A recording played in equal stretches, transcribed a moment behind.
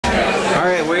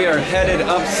Alright, we are headed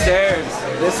upstairs.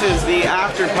 This is the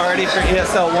after party for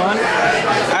ESL 1.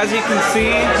 As you can see,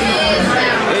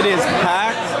 it is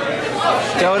packed.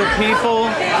 Dota people,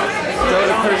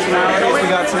 Dota personalities. We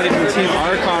got somebody from Team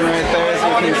Archon right there, as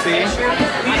you can see.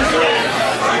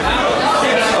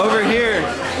 Over here,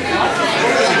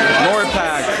 more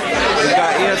packed. We've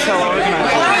got ESL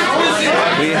organizers.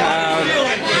 We have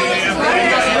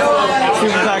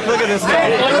super packed. Look at this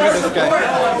guy. Look at this guy.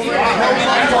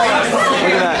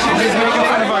 Look at that. He's making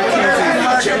fun of Arteezy.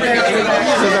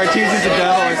 Says Arteezy's a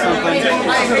devil or something.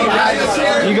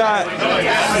 You got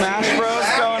Smash Bros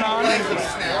going on.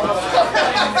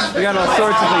 We got all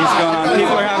sorts of things going on.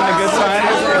 People are having a good time.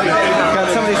 Got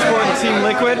somebody sporting Team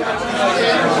Liquid.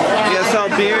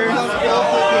 ESL beer. Got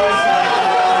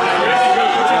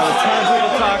a ton of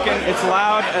people talking. It's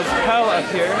loud as hell up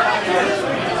here.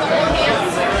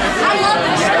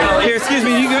 Here, excuse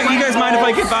me, you guys mind if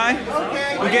I get by?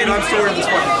 We're getting on store in this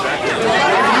one.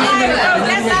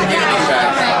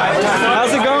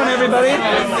 How's it going, everybody?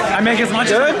 I make as much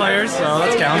as the players, so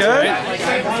that counts, good. Right?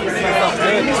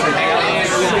 Good.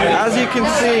 As you can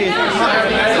see,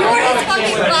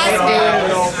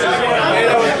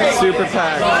 super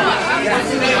packed.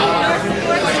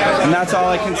 And that's all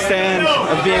I can stand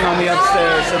of being on the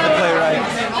upstairs of the Playwright.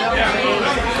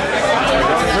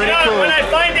 Pretty cool. When I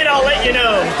find it, I'll let you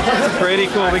know. Pretty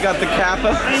cool. We got the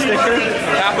Kappa sticker.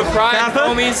 Kappa Pride, Kappa?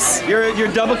 homies.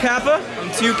 You're double Kappa?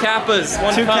 I'm 2 Kappas,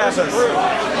 1 2 Kappa. Kappas.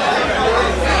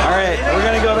 Alright, we're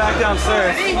gonna go back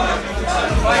downstairs.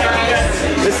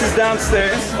 This is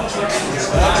downstairs.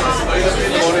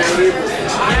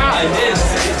 Yeah, it is.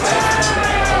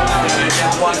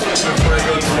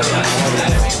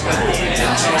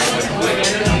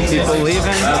 People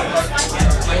leaving.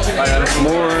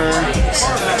 More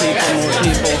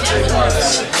people.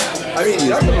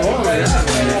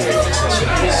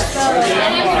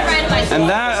 And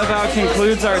that about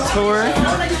concludes our tour.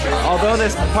 Although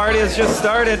this party has just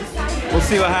started, we'll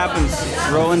see what happens.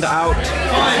 Roland out.